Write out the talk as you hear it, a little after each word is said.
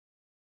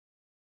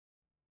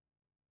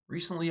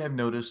Recently, I've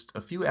noticed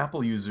a few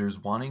Apple users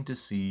wanting to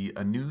see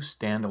a new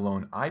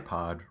standalone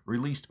iPod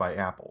released by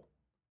Apple.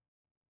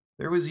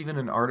 There was even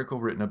an article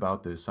written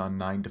about this on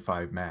 9 to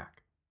 5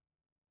 Mac.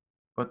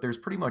 But there's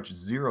pretty much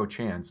zero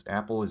chance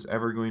Apple is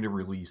ever going to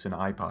release an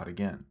iPod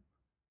again,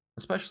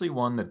 especially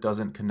one that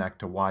doesn't connect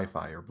to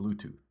Wi-Fi or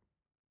Bluetooth.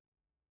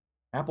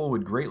 Apple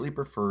would greatly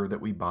prefer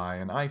that we buy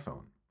an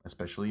iPhone,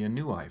 especially a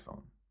new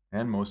iPhone,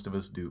 and most of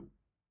us do.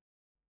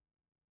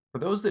 For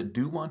those that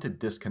do want to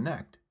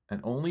disconnect and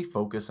only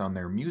focus on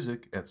their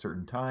music at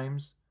certain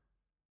times,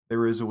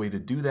 there is a way to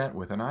do that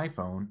with an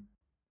iPhone,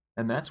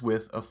 and that's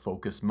with a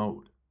focus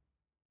mode.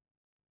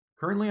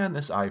 Currently on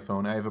this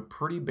iPhone, I have a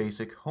pretty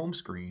basic home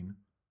screen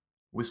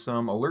with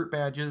some alert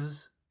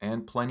badges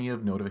and plenty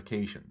of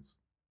notifications.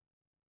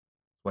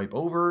 Swipe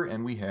over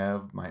and we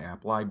have my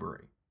app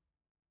library.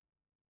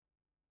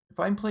 If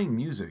I'm playing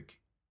music,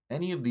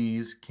 any of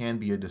these can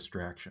be a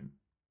distraction.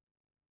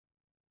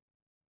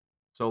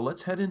 So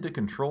let's head into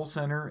Control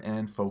Center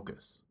and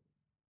Focus.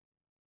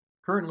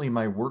 Currently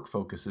my work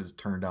focus is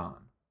turned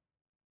on.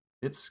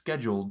 It's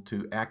scheduled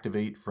to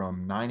activate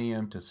from 9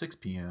 a.m. to 6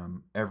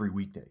 p.m. every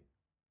weekday.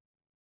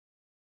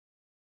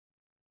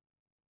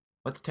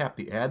 Let's tap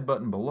the Add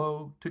button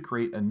below to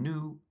create a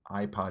new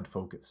iPod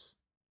Focus.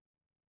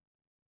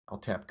 I'll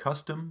tap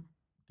Custom,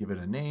 give it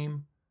a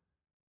name,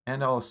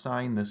 and I'll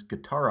assign this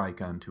guitar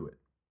icon to it.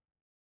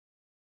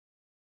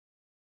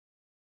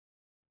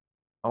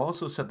 I'll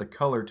also set the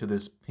color to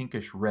this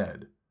pinkish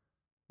red,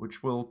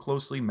 which will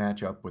closely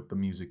match up with the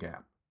music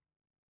app.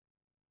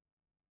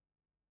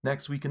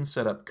 Next, we can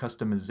set up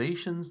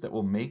customizations that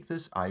will make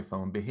this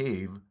iPhone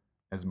behave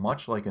as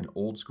much like an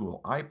old school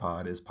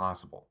iPod as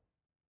possible.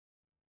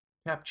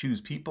 Tap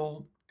Choose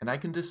People, and I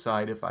can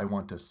decide if I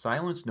want to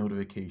silence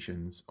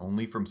notifications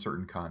only from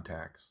certain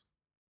contacts,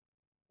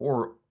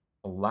 or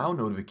allow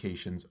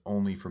notifications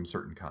only from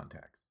certain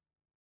contacts.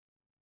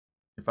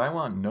 If I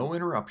want no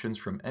interruptions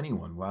from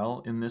anyone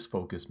while in this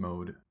focus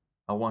mode,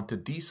 I'll want to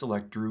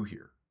deselect Drew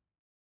here.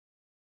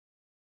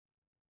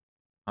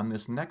 On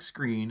this next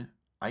screen,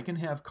 I can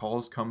have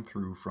calls come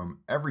through from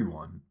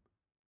everyone,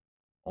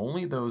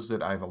 only those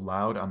that I've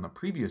allowed on the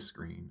previous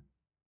screen,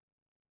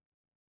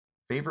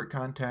 favorite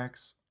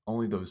contacts,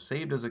 only those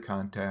saved as a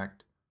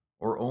contact,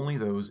 or only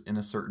those in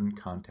a certain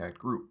contact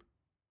group.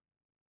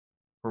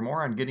 For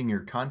more on getting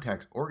your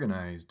contacts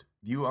organized,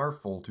 view our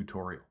full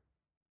tutorial.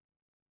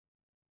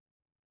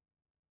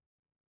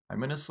 I'm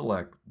going to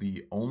select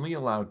the Only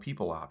Allowed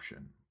People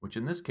option, which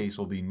in this case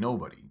will be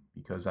nobody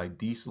because I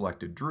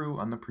deselected Drew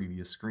on the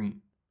previous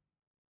screen.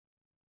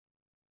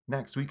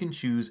 Next, we can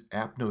choose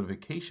app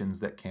notifications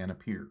that can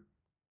appear.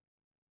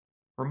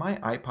 For my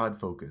iPod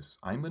Focus,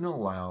 I'm going to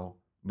allow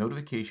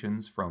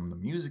notifications from the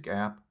Music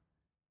app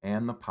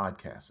and the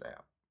Podcast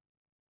app.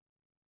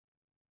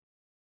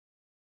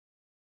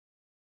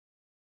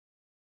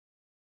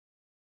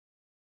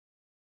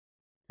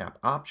 Tap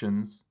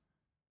Options,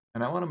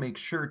 and I want to make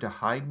sure to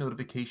hide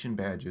notification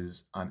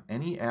badges on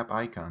any app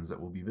icons that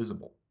will be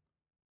visible.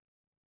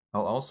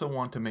 I'll also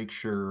want to make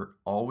sure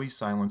Always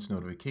Silence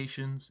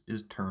Notifications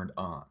is turned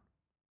on.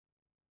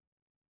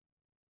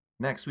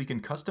 Next, we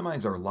can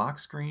customize our lock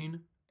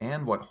screen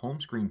and what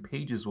home screen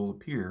pages will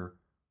appear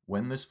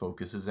when this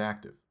focus is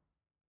active.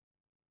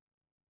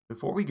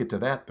 Before we get to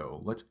that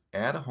though, let's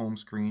add a home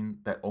screen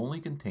that only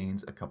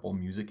contains a couple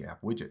music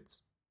app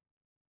widgets.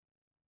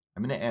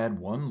 I'm going to add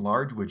one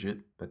large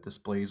widget that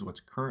displays what's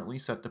currently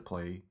set to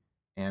play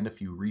and a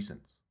few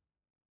recents.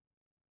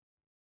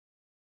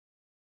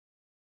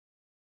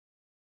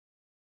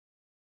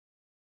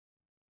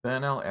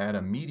 Then I'll add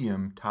a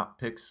medium top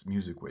picks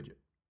music widget.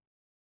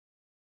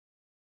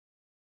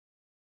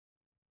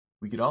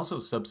 We could also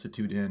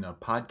substitute in a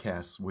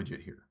podcasts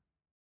widget here.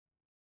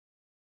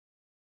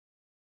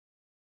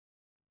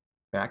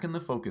 Back in the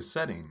focus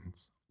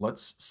settings,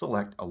 let's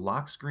select a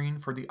lock screen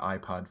for the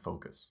iPod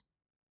Focus.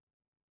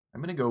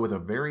 I'm going to go with a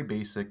very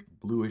basic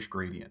bluish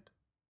gradient.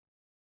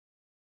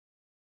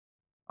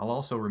 I'll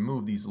also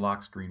remove these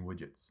lock screen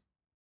widgets.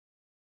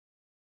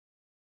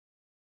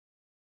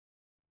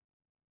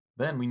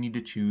 Then we need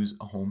to choose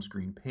a home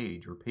screen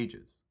page or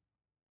pages.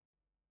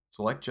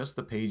 Select just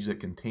the page that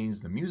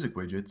contains the music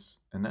widgets,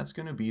 and that's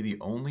going to be the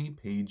only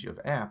page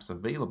of apps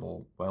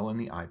available while in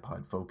the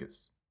iPod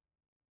Focus.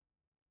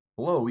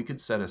 Below, we could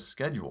set a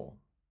schedule,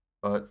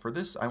 but for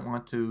this I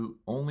want to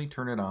only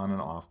turn it on and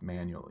off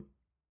manually.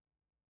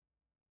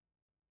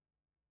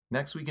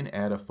 Next, we can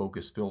add a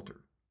focus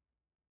filter.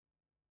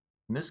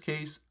 In this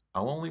case,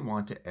 I'll only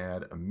want to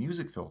add a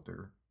music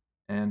filter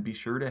and be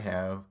sure to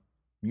have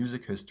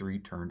music history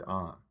turned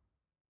on.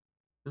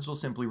 This will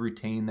simply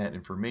retain that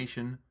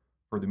information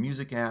for the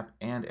Music app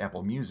and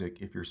Apple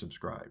Music if you're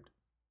subscribed.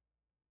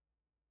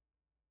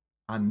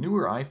 On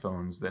newer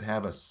iPhones that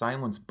have a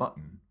silence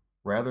button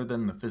rather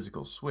than the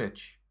physical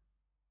switch,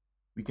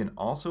 we can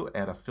also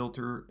add a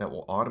filter that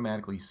will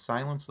automatically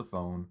silence the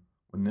phone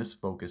when this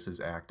focus is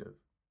active.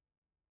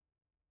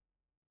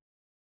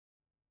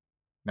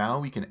 Now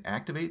we can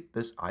activate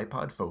this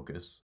iPod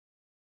Focus,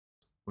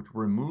 which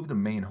will remove the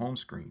main home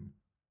screen,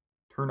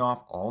 turn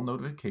off all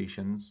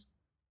notifications,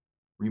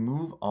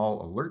 remove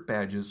all alert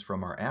badges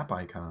from our app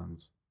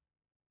icons,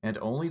 and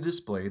only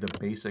display the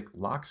basic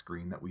lock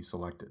screen that we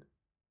selected.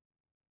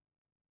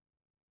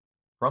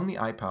 From the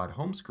iPod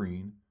home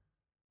screen,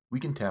 we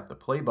can tap the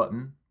play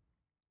button,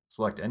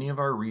 select any of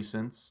our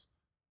recents,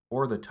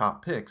 or the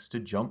top picks to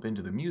jump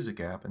into the music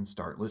app and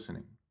start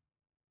listening.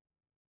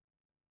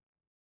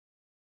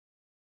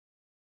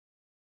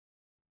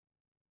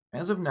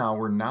 As of now,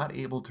 we're not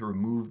able to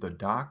remove the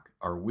dock,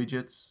 our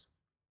widgets,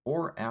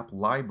 or app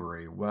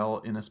library while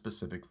in a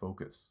specific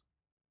focus.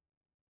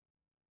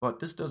 But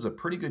this does a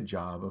pretty good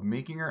job of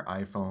making our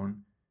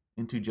iPhone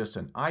into just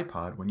an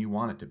iPod when you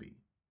want it to be.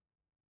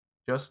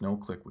 Just no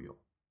click wheel.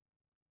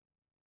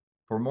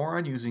 For more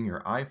on using your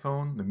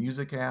iPhone, the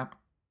Music app,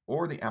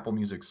 or the Apple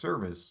Music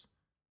service,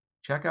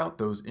 check out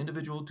those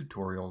individual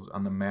tutorials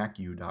on the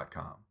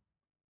macu.com.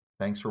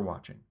 Thanks for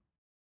watching.